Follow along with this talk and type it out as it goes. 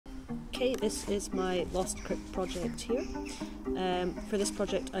Okay, this is my Lost Crypt project here. For this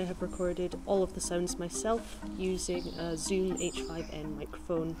project I have recorded all of the sounds myself using a Zoom H5n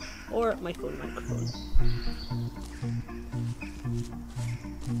microphone or my phone microphone.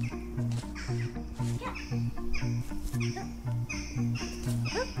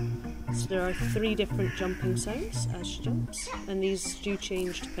 So there are 3 different jumping sounds as she jumps, and these do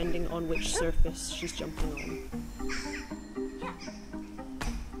change depending on which surface she's jumping on.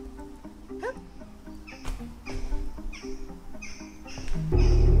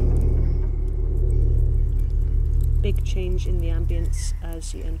 Big change in the ambience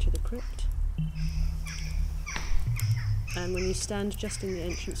as you enter the crypt. And when you stand just in the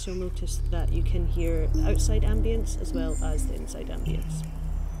entrance, you'll notice that you can hear the outside ambience as well as the inside ambience.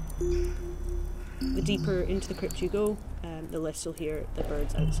 The deeper into the crypt you go, the less you'll hear the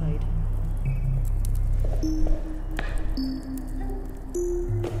birds outside.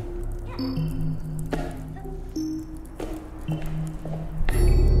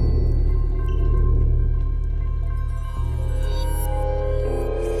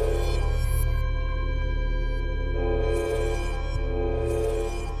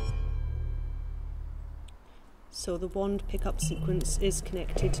 So the wand pickup sequence is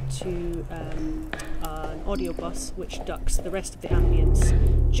connected to an audio bus which ducks the rest of the ambience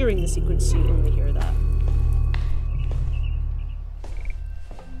during the sequence, so you only hear that.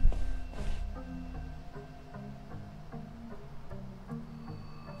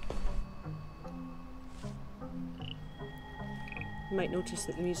 You might notice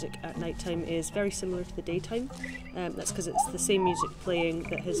that the music at night time is very similar to the daytime. That's because it's the same music playing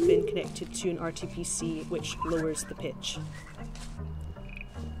that has been connected to an RTPC which lowers the pitch.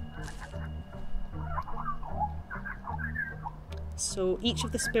 So each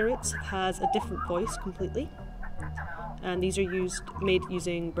of the spirits has a different voice completely, and these are made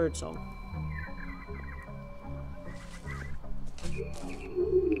using birdsong.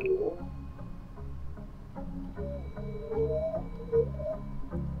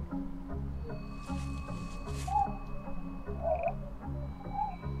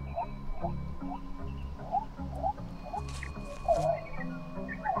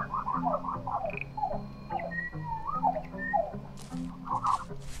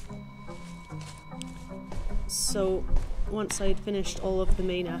 So once I'd finished all of the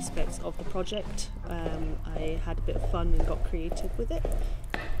main aspects of the project, I had a bit of fun and got creative with it,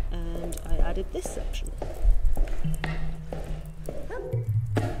 and I added this section.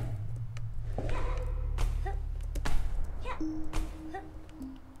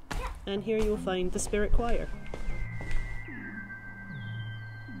 And here you'll find the spirit choir.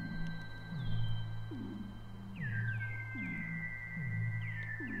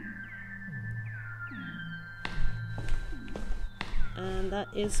 And that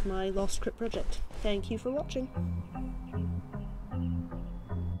is my Lost Crypt project. Thank you for watching.